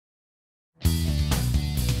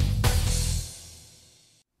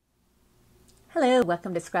Hello,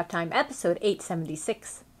 welcome to Scrap Time episode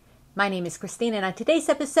 876. My name is Christine, and on today's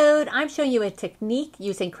episode I'm showing you a technique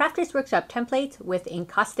using Crafters Workshop templates with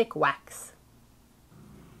Encaustic Wax.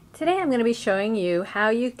 Today I'm going to be showing you how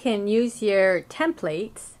you can use your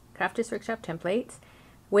templates, Crafters Workshop templates,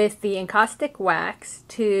 with the Encaustic Wax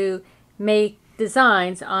to make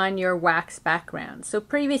designs on your wax background. So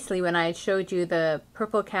previously when I had showed you the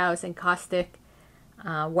Purple Cow's Encaustic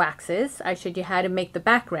waxes, I showed you how to make the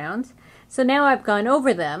backgrounds. So now I've gone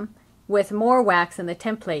over them with more wax in the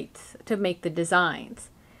templates to make the designs.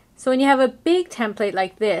 So when you have a big template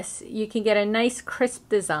like this, you can get a nice crisp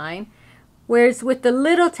design, whereas with the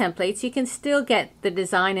little templates you can still get the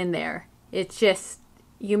design in there. It's just,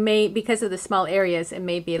 you may, because of the small areas, it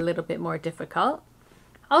may be a little bit more difficult.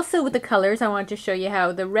 Also with the colors, I want to show you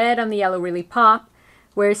how the red on the yellow really pop,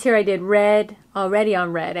 whereas here I did red already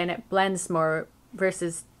on red and it blends more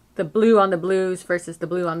versus the blue on the blues versus the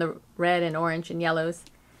blue on the red and orange and yellows.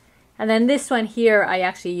 And then this one here I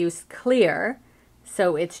actually used clear,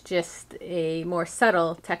 so it's just a more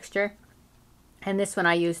subtle texture. And this one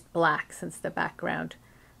I used black since the background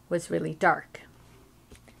was really dark.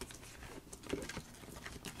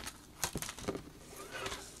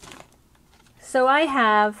 So I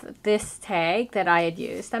have this tag that I had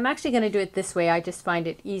used. I'm actually going to do it this way. I just find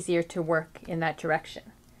it easier to work in that direction.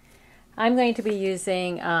 I'm going to be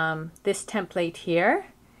using this template here,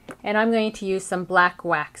 and I'm going to use some black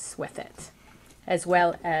wax with it, as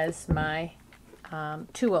well as my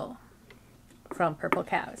tool from Purple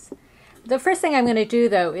Cows. The first thing I'm going to do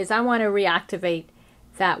though is I want to reactivate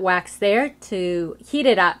that wax there to heat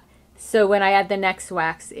it up, so when I add the next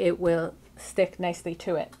wax it will stick nicely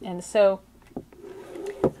to it. And so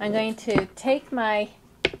I'm going to take my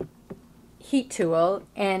heat tool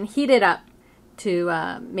and heat it up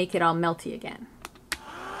to make it all melty again.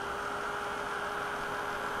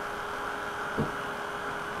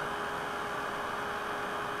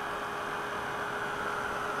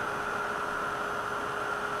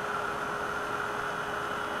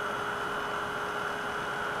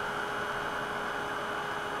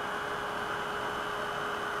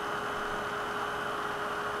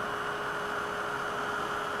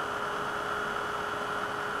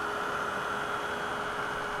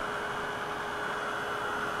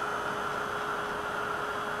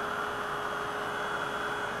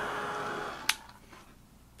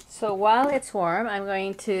 So while it's warm, I'm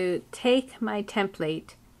going to take my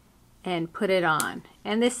template and put it on.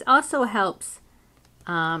 And this also helps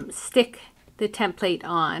stick the template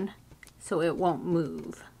on so it won't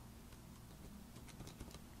move.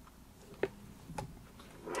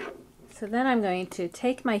 So then I'm going to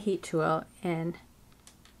take my heat tool and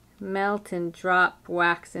melt and drop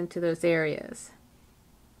wax into those areas.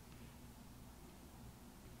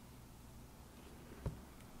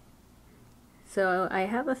 So I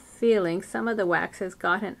have a feeling some of the wax has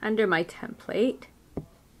gotten under my template,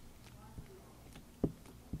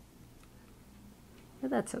 but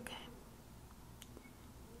that's okay.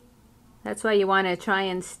 That's why you want to try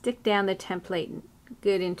and stick down the template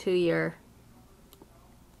good into your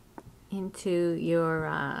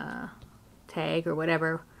tag or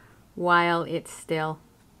whatever while it's still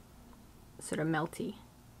sort of melty.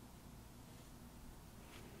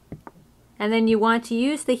 And then you want to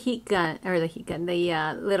use the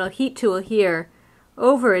little heat tool here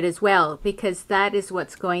over it as well, because that is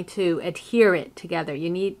what's going to adhere it together.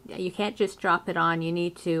 You can't just drop it on, you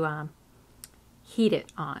need to heat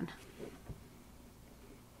it on.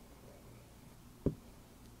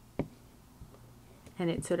 And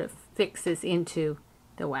it sort of fixes into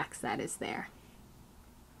the wax that is there.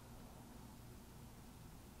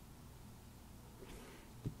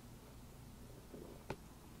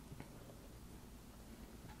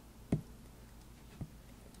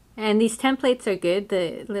 And these templates are good.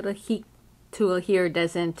 The little heat tool here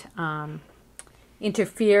doesn't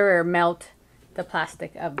interfere or melt the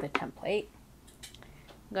plastic of the template.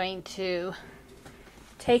 I'm going to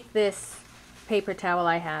take this paper towel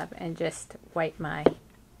I have and just wipe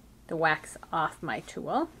the wax off my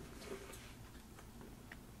tool.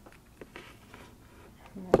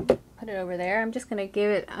 Put it over there. I'm just going to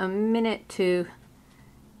give it a minute to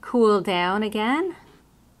cool down again.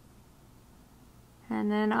 And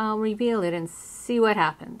then I'll reveal it and see what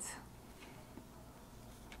happens.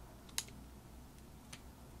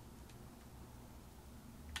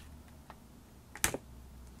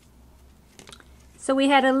 So we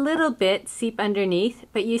had a little bit seep underneath,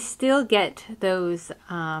 but you still get those,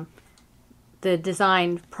 the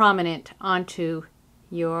design prominent onto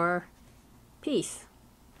your piece.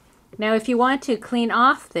 Now if you want to clean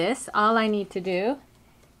off this, all I need to do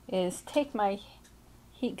is take my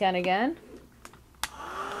heat gun again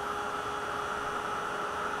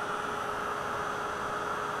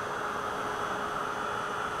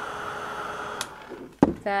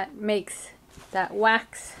that makes that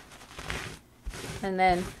wax, and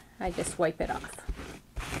then I just wipe it off.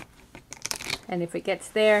 And if it gets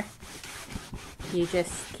there, you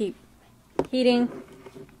just keep heating.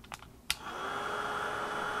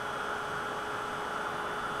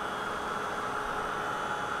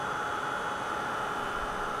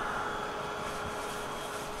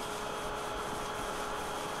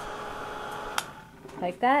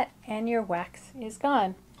 Like that, and your wax is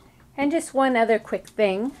gone. And just one other quick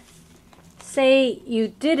thing. Say you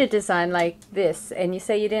did a design like this and you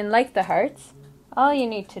say you didn't like the hearts. All you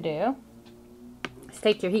need to do is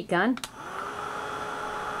take your heat gun,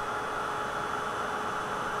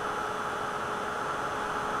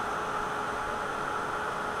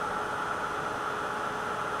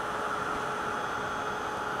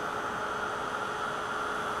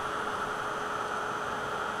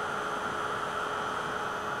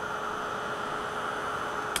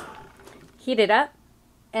 heat it up,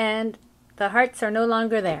 and the hearts are no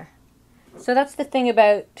longer there. So that's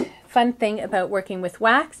the fun thing about working with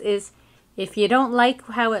wax is if you don't like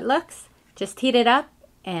how it looks, just heat it up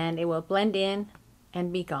and it will blend in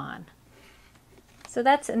and be gone. So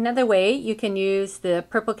that's another way you can use the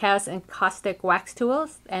Purple Cow's Encaustic Wax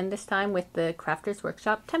tools, and this time with the Crafters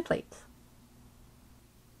Workshop templates.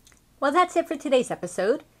 Well, that's it for today's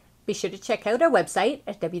episode. Be sure to check out our website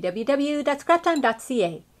at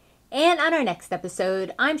www.scraptime.ca. And on our next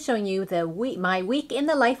episode, I'm showing you my Week in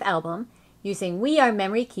the Life album using We Are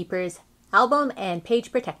Memory Keepers album and page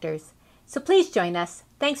protectors. So please join us.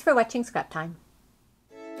 Thanks for watching Scrap Time.